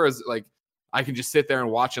looking for is like, I can just sit there and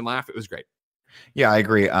watch and laugh. It was great. Yeah, I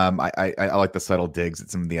agree. I like the subtle digs at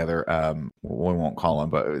some of the other we won't call them,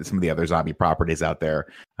 but some of the other zombie properties out there.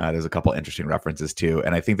 There's a couple interesting references too,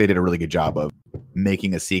 and I think they did a really good job of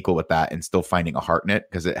making a sequel with that and still finding a heart in it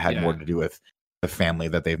because it had more to do with the family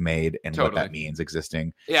that they've made and what that means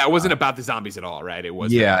existing. Yeah, it wasn't about the zombies at all, right? It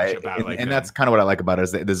was about and that's kind of what I like about it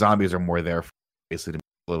is the zombies are more there for basically to move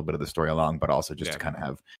a little bit of the story along, but also just to kind of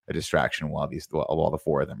have a distraction while the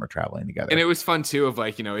four of them are traveling together. And it was fun too of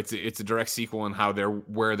like, it's a direct sequel on how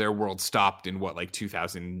where their world stopped in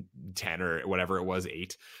 2010 or whatever it was,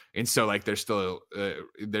 8. And so like they're still they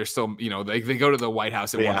go to the White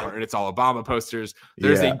House at one point and it's all Obama posters.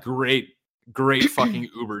 There's a great fucking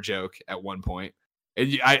Uber joke at one point.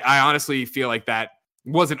 And I honestly feel like that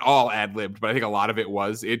wasn't all ad-libbed, but I think a lot of it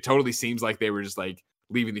was. It totally seems like they were just like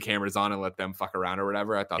leaving the cameras on and let them fuck around or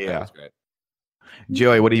whatever. I thought that was great.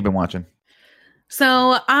 Joey, what have you been watching?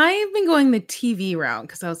 So I've been going the TV route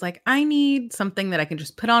because I was like, I need something that I can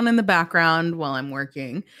just put on in the background while I'm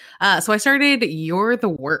working. So I started You're the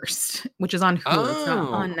Worst, which is on Hulu. It's not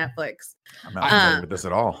on Netflix. I'm not familiar with this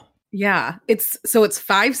at all. Yeah, it's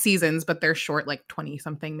 5 seasons, but they're short, like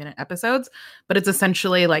 20-something minute episodes. But it's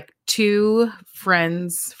essentially like 2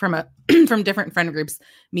 friends from different friend groups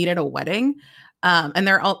meet at a wedding. And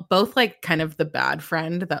they're all both like kind of the bad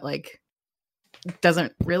friend that like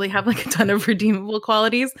doesn't really have like a ton of redeemable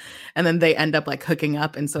qualities. And then they end up like hooking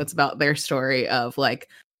up. And so it's about their story of like,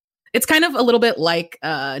 it's kind of a little bit like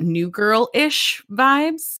New Girl-ish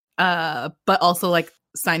vibes, but also like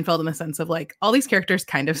Seinfeld in the sense of like all these characters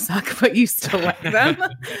kind of suck, but you still like them.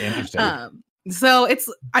 Interesting. So it's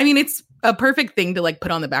a perfect thing to like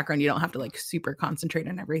put on the background. You don't have to like super concentrate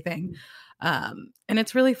on everything. And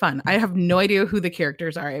it's really fun. I have no idea who the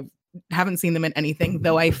characters are. I haven't seen them in anything,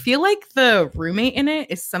 though. I feel like the roommate in it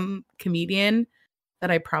is some comedian that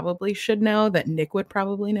I probably should know, that Nick would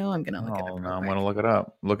probably know. I'm gonna look it up. No, I'm gonna look it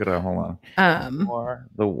up. Look it up. Hold on. You are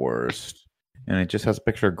the worst. And it just has a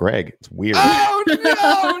picture of Greg. It's weird. Oh no!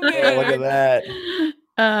 Oh, look at that. Look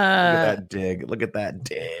at that dig. Look at that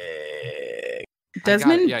dig.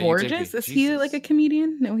 Desmond Borges, is he like a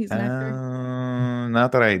comedian? No, he's an actor.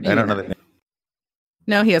 Not that I don't know the name.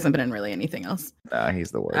 No, he hasn't been in really anything else.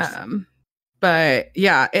 He's the worst. But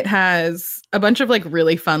yeah, it has a bunch of like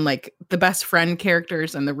really fun, like the best friend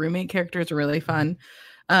characters and the roommate characters are really fun.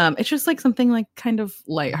 It's just like something like kind of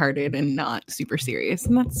lighthearted and not super serious.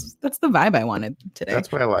 And that's the vibe I wanted today.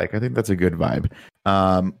 That's what I like. I think that's a good vibe.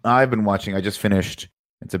 I've been watching, I just finished,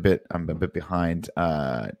 I'm a bit behind.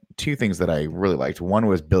 2 things that I really liked. One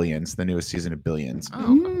was Billions, the newest season of Billions,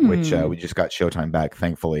 which we just got Showtime back,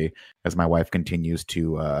 thankfully, as my wife continues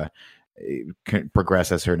to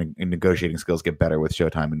progress as her negotiating skills get better with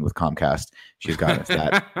Showtime and with Comcast. She's got us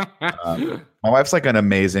that. My wife's like an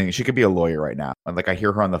amazing, she could be a lawyer right now. And like I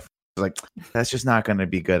hear her on the phone, like, that's just not going to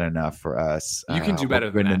be good enough for us. You can do better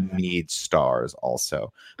than that. We're going to need stars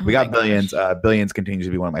also. We got Billions. Billions continues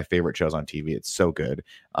to be one of my favorite shows on TV. It's so good.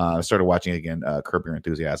 I started watching again, Curb Your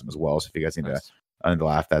Enthusiasm as well. So if you guys need to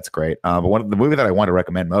laugh, that's great. But the movie that I want to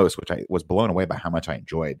recommend most, which I was blown away by how much I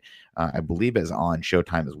enjoyed, I believe is on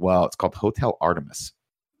Showtime as well. It's called Hotel Artemis.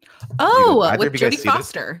 Oh, with Jodie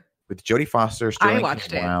Foster. With Jodie Foster, I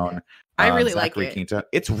watched it. I really like it. Quinta.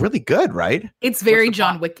 It's really good, right? It's very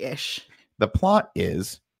John Wick-ish. The plot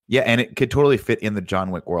is, and it could totally fit in the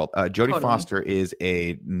John Wick world. Jodie Foster is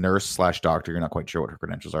a nurse/doctor. You're not quite sure what her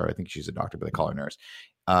credentials are. I think she's a doctor, but they call her nurse.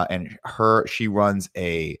 And she runs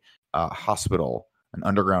a hospital, an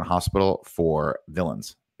underground hospital for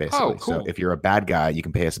villains, basically. Oh, cool. So if you're a bad guy, you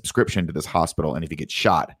can pay a subscription to this hospital, and if you get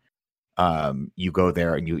shot, you go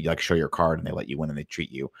there and you like show your card, and they let you in and they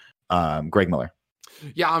treat you. Greg Miller.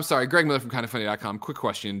 Yeah, I'm sorry. Greg Miller from kindoffunny.com. Quick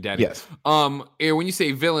question, Daddy. Yes. When you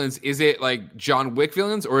say villains, is it like John Wick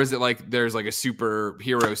villains, or is it like there's like a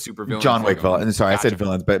superhero, super villain? John Wick villains. Sorry, gotcha. I said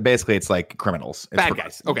villains, but basically it's like criminals. It's bad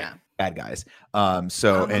guys. Okay. Bad guys. It's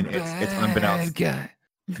unbeknownst.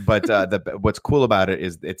 But what's cool about it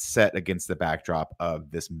is it's set against the backdrop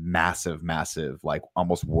of this massive, like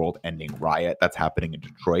almost world-ending riot that's happening in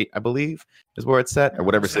Detroit, I believe, is where it's set, or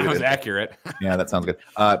whatever city. Sounds accurate. Yeah, that sounds good.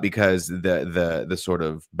 Because the sort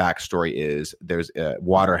of backstory is there's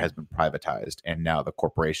water has been privatized, and now the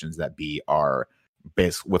corporations that be are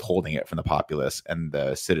basically withholding it from the populace, and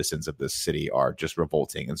the citizens of this city are just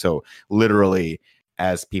revolting. And so literally,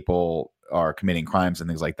 as people are committing crimes and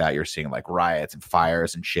things like that, you're seeing like riots and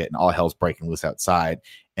fires and shit, and all hell's breaking loose outside.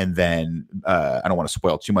 And then I don't want to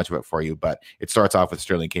spoil too much of it for you, but it starts off with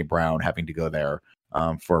Sterling K. Brown having to go there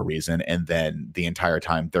for a reason. And then the entire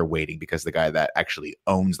time they're waiting because the guy that actually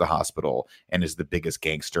owns the hospital and is the biggest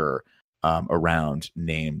gangster around,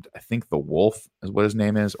 named, I think the Wolf is what his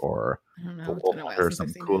name is, or I don't know. the It's Wolf been a while or since I've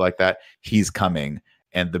something seen cool it. like that. He's coming.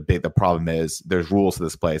 And the problem is there's rules to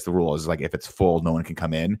this place. The rule is like, if it's full, no one can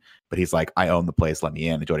come in. But he's like, I own the place, let me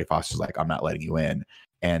in. And Jodie Foster's like, I'm not letting you in.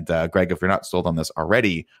 And Greg, if you're not sold on this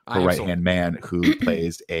already, her right-hand man who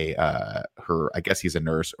plays her, I guess he's a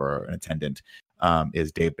nurse or an attendant,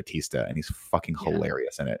 is Dave Bautista, and he's fucking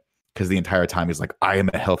hilarious in it. Because the entire time he's like, I am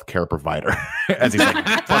a healthcare provider, as he's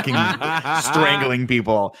like fucking strangling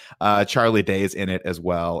people. Charlie Day is in it as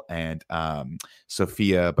well, and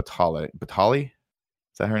Sophia Batali,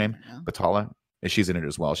 is that her name? Batala, she's in it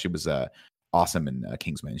as well. She was awesome in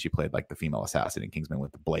Kingsman. She played like the female assassin in Kingsman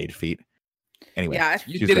with the blade feet. Anyway, yeah, if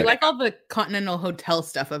you like all the Continental Hotel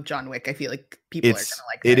stuff of John Wick, I feel like people are gonna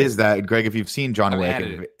like this. It is that, Greg. If you've seen John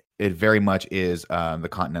Wick, it very much is the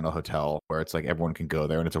Continental Hotel, where it's like everyone can go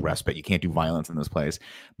there and it's a respite. You can't do violence in this place,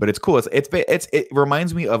 but it's cool. It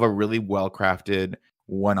reminds me of a really well crafted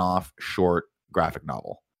one-off short graphic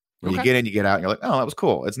novel. Where you get in, you get out, and you're like, oh, that was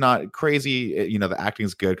cool. It's not crazy. The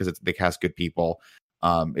acting's good because they cast good people.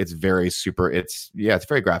 It's very it's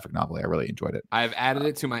very graphic novel. I really enjoyed it. I've added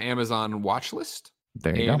it to my Amazon watch list.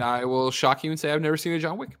 There you go. I will shock you and say I've never seen a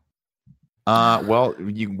John Wick. Well,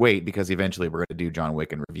 you wait, because eventually we're going to do John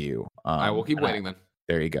Wick in review. I will keep waiting then.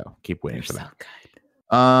 There you go. Keep waiting for that.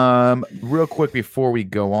 So good. Real quick before we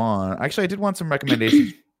go on, actually, I did want some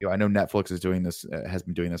recommendations. I know Netflix is doing this, has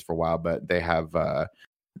been doing this for a while, but they have a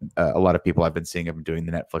lot of people I've been seeing have been doing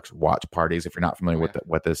the Netflix watch parties. If you're not familiar with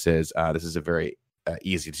what this is a very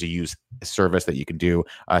easy to use service that you can do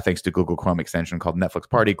thanks to Google Chrome extension called Netflix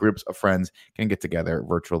Party. Groups of friends can get together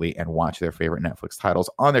virtually and watch their favorite Netflix titles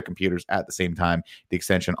on their computers at the same time. The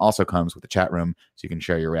extension also comes with a chat room, so you can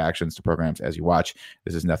share your reactions to programs as you watch.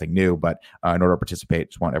 This is nothing new, but in order to participate,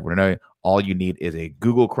 just want everyone to know, all you need is a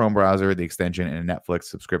Google Chrome browser, the extension, and a Netflix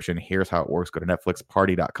subscription. Here's how it works. Go to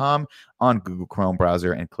netflixparty.com on Google Chrome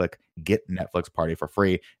browser and click Get Netflix Party for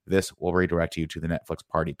free. This will redirect you to the Netflix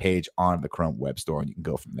Party page on the Chrome web store, and you can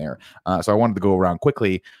go from there. So I wanted to go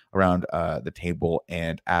quickly around the table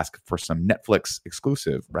and ask for some Netflix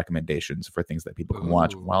exclusive recommendations for things that people can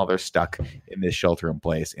watch while they're stuck in this shelter in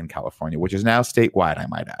place in California, which is now statewide, I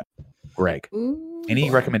might add. Greg,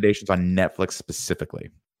 any recommendations on Netflix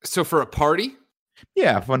specifically? So for a party?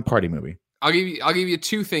 Yeah, fun party movie. I'll give you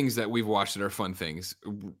two things that we've watched that are fun things.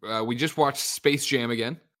 We just watched Space Jam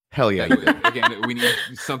again. Hell yeah. Again, we need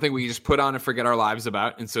something we just put on and forget our lives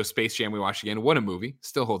about. And so Space Jam we watched again. What a movie.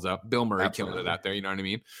 Still holds up. Bill Murray killing it out there. You know what I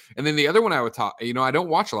mean? And then the other one I would talk, I don't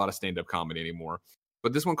watch a lot of stand-up comedy anymore,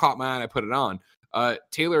 but this one caught my eye. I put it on.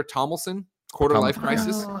 Taylor Tomlinson, Quarter Life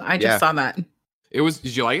Crisis. Oh, I just saw that.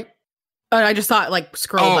 Did you like it? I just saw it like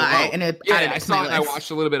scroll by and it I saw it. I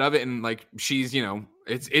watched a little bit of it, and like she's,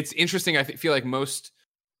 it's interesting. I feel like most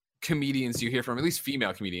comedians you hear from, at least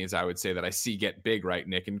female comedians, I would say that I see get big, right,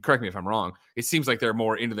 Nick? And correct me if I'm wrong. It seems like they're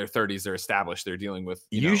more into their 30s. They're established. They're dealing with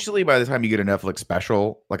usually by the time you get a Netflix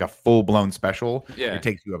special, like a full blown special, it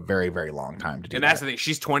takes you a very, very long time to do. And that's the thing.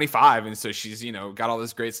 She's 25, and so she's got all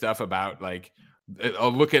this great stuff about like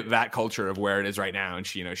look at that culture of where it is right now, and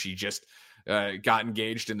she just got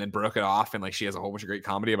engaged and then broke it off, and like she has a whole bunch of great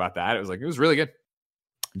comedy about that. It was really good.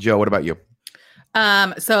 Joe, what about you?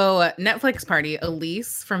 So Netflix Party,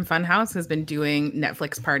 Elise from Funhouse has been doing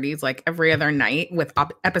Netflix parties like every other night with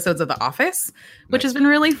episodes of The Office, which has been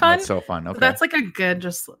really fun. That's so fun. Okay. So that's like a good,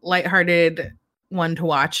 just lighthearted one to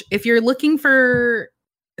watch. If you're looking for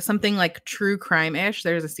something like true crime-ish,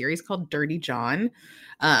 there's a series called Dirty John,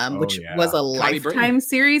 which was a Lifetime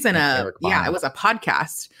series and it was a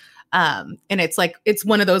podcast. And it's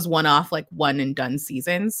one of those one-off, like one and done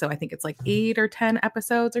seasons. So I think it's like 8 or 10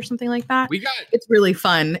 episodes or something like that. It's really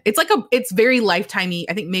fun. It's very Lifetime-y.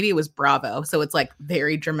 I think maybe it was Bravo. So it's like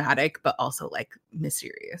very dramatic, but also like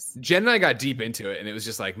mysterious. Jen and I got deep into it, and it was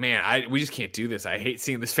just like, man, we just can't do this. I hate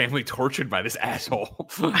seeing this family tortured by this asshole.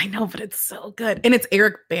 I know, but it's so good. And it's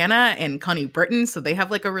Eric Bana and Connie Britton. So they have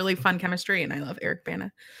like a really fun chemistry, and I love Eric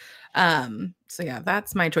Bana. So yeah,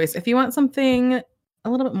 that's my choice. If you want something a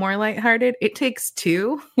little bit more lighthearted, It Takes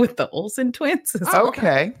Two with the Olsen twins.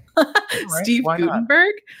 Okay. Steve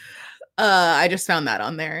Guttenberg. I just found that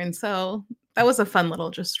on there. And so that was a fun little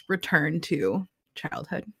just return to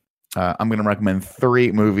childhood. I'm going to recommend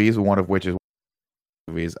 3 movies, one of which is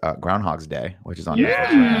movies, Groundhog's Day, which is on Netflix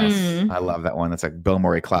right now. I love that one. That's like Bill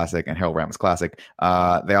Murray classic and Harold Ramis classic.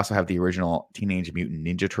 They also have the original Teenage Mutant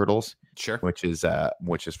Ninja Turtles, which is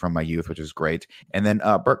from my youth, which is great. And then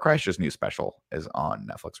Bert Kreischer's new special is on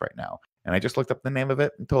Netflix right now. And I just looked up the name of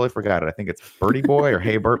it and totally forgot it. I think it's Birdie Boy or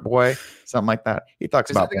Hey Bert Boy, something like that. He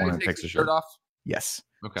talks about porn and takes his shirt off. Yes.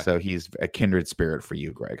 Okay. So he's a kindred spirit for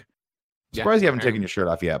you, Greg. Surprised you haven't taken your shirt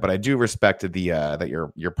off yet, but I do respect the that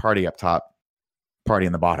your party up top, party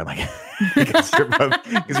in the bottom, because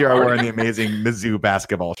you're wearing the amazing Mizzou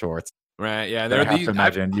basketball shorts. Right? Yeah. I have to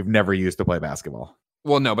imagine you've never used to play basketball.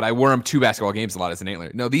 Well, no, but I wore them to basketball games a lot as an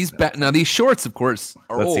antler. No, these shorts, of course,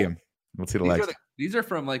 are Let's old. see them. Let's see the legs. These are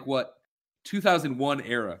from 2001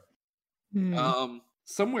 era.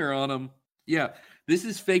 Somewhere on them. Yeah. This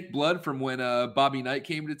is fake blood from when Bobby Knight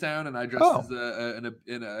came to town, and I dressed as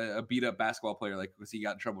a beat up basketball player, because he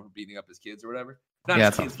got in trouble for beating up his kids or whatever. Not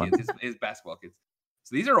his kids, his basketball kids.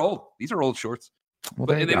 So these are old. These are old shorts. Well,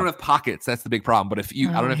 but they don't have pockets. That's the big problem. But if you,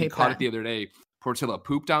 I don't know if you caught it the other day, Portillo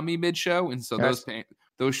pooped on me mid-show, and so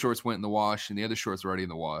those shorts went in the wash, and the other shorts were already in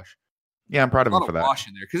the wash. Yeah, I'm proud of him for that. Wash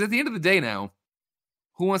in there, because at the end of the day now,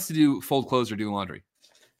 who wants to fold clothes or do laundry?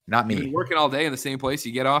 Not me. You've been working all day in the same place.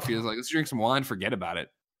 You get off. You're just like, let's drink some wine. Forget about it.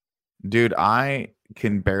 Dude, I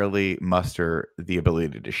can barely muster the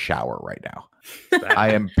ability to shower right now.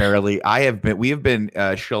 We have been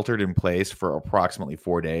sheltered in place for approximately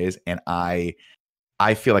 4 days, and I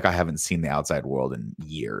feel like I haven't seen the outside world in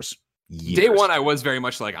years. Day one, I was very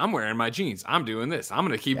much like, I'm wearing my jeans. I'm doing this. I'm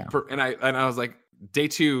going to keep, and I was like, day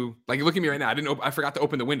two, look at me right now. I forgot to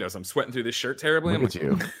open the windows. I'm sweating through this shirt terribly. Look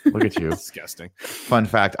at you. Disgusting. Fun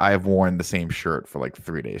fact, I have worn the same shirt for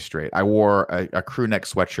 3 days straight. I wore a crew neck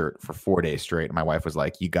sweatshirt for 4 days straight. And my wife was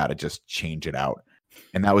like, you got to just change it out.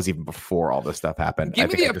 And that was even before all this stuff happened.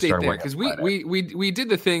 Give me the update there, because we did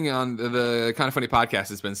the thing on the Kind of Funny podcast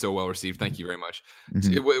that's been so well received. Thank you very much.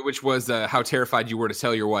 Which was how terrified you were to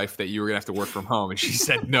tell your wife that you were gonna have to work from home, and she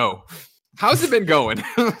said no. How's it been going?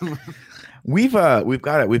 We've got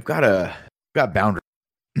boundaries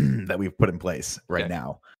that we've put in place right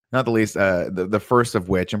now. Not the least, the first of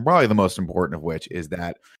which, and probably the most important of which, is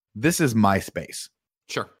that this is my space.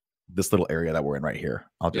 Sure. This little area that we're in right here.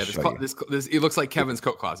 I'll just show you. This it looks like Kevin's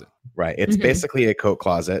coat closet. Right. It's basically a coat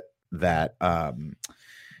closet that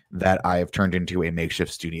that I have turned into a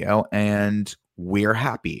makeshift studio, and we're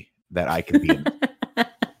happy that I can be in.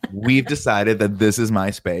 We've decided that this is my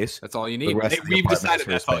space. That's all you need. We've decided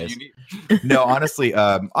that's all you need. No, honestly,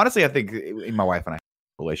 I think in my wife and I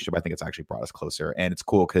relationship, I think it's actually brought us closer, and it's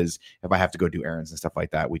cool because if I have to go do errands and stuff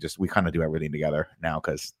like that, we kind of do everything together now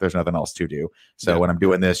because there's nothing else to do. So when I'm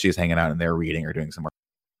doing this, she's hanging out and they're reading or doing some work.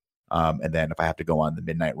 And then if I have to go on the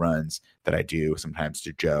midnight runs that I do sometimes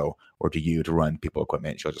to Joe or to you to run people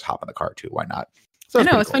equipment, she'll just hop in the car too. Why not? So I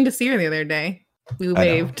know it's fun to see her the other day. We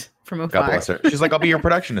waved from afar. God bless her. She's like, I'll be your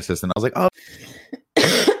production assistant. I was like, oh.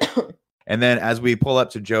 And then as we pull up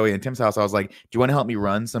to Joey and Tim's house, I was like, do you want to help me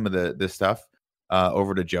run some of this stuff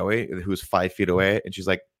over to Joey, who's 5 feet away? And she's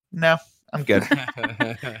like, no, I'm good.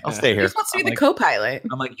 I'll stay here. You're supposed to be the co-pilot.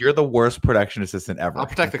 I'm like, you're the worst production assistant ever. I'll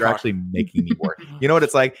protect the car. You're actually making me work. You know what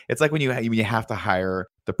it's like? It's like when you have to hire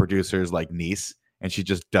the producer's niece and she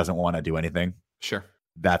just doesn't want to do anything. Sure.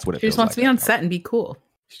 That's what it feels like. She just wants to be on set and be cool.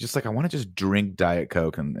 She's just like, I want to just drink Diet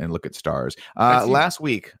Coke and look at stars. Last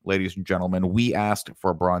week, ladies and gentlemen, we asked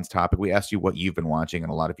for a bronze topic. We asked you what you've been watching, and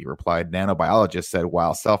a lot of you replied. Nanobiologist said,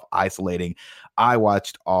 while self-isolating, I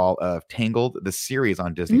watched all of Tangled, the series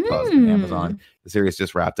on Disney Plus and Amazon. The series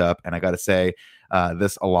just wrapped up, and I got to say,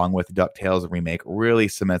 this, along with DuckTales remake, really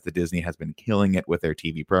cements that Disney has been killing it with their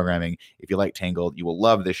TV programming. If you like Tangled, you will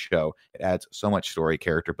love this show. It adds so much story,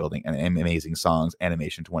 character building, and amazing songs,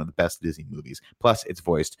 animation to one of the best Disney movies. Plus, it's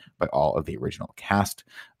voiced by all of the original cast.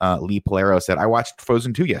 Lee Polero said, I watched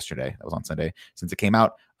Frozen 2 yesterday. That was on Sunday. Since it came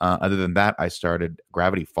out, other than that, I started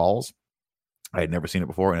Gravity Falls. I had never seen it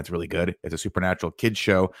before, and it's really good. It's a supernatural kids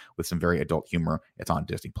show with some very adult humor. It's on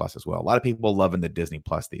Disney Plus as well. A lot of people loving the Disney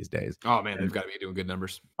Plus these days. Oh man, they've got to be doing good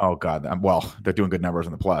numbers. Oh god, well, they're doing good numbers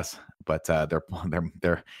on the Plus, but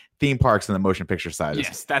their theme parks and the motion picture side.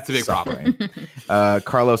 Yes, that's a big problem.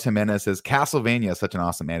 Carlos Jimenez says Castlevania is such an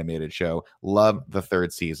awesome animated show. Love the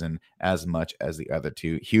third season as much as the other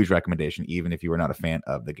two. Huge recommendation, even if you are not a fan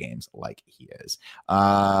of the games like he is.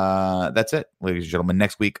 That's it, ladies and gentlemen.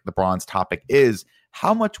 Next week, the bronze topic is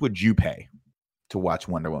how much would you pay to watch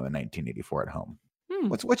Wonder Woman 1984 at home?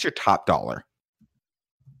 What's your top dollar?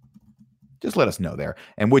 Just let us know there.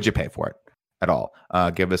 And would you pay for it at all?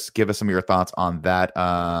 Give us some of your thoughts on that.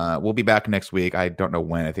 We'll be back next week. I don't know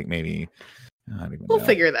when. I think maybe We'll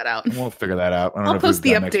figure that out. We'll figure that out. I'll post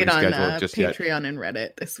the update on Patreon and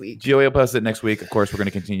Reddit this week. Joey will post it next week. Of course, we're going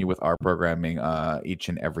to continue with our programming each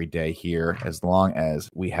and every day here. As long as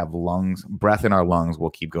we have breath in our lungs,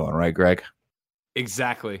 we'll keep going. Right, Greg?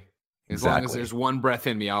 Exactly. As long as there's one breath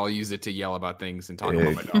in me, I'll use it to yell about things and talk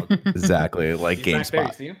about my dog. Exactly. Like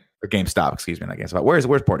GameSpot. Or GameStop, excuse me, not GameSpot. Where's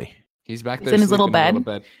Porty? He's back there. He's in his little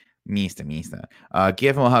bed. Mista.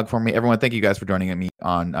 Give him a hug for me. Everyone, thank you guys for joining me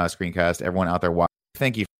on Screencast. Everyone out there watching,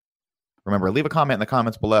 thank you. Remember, leave a comment in the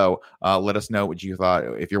comments below. Let us know what you thought,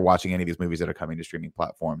 if you're watching any of these movies that are coming to streaming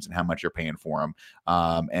platforms and how much you're paying for them.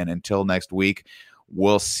 And until next week,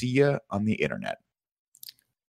 we'll see you on the internet.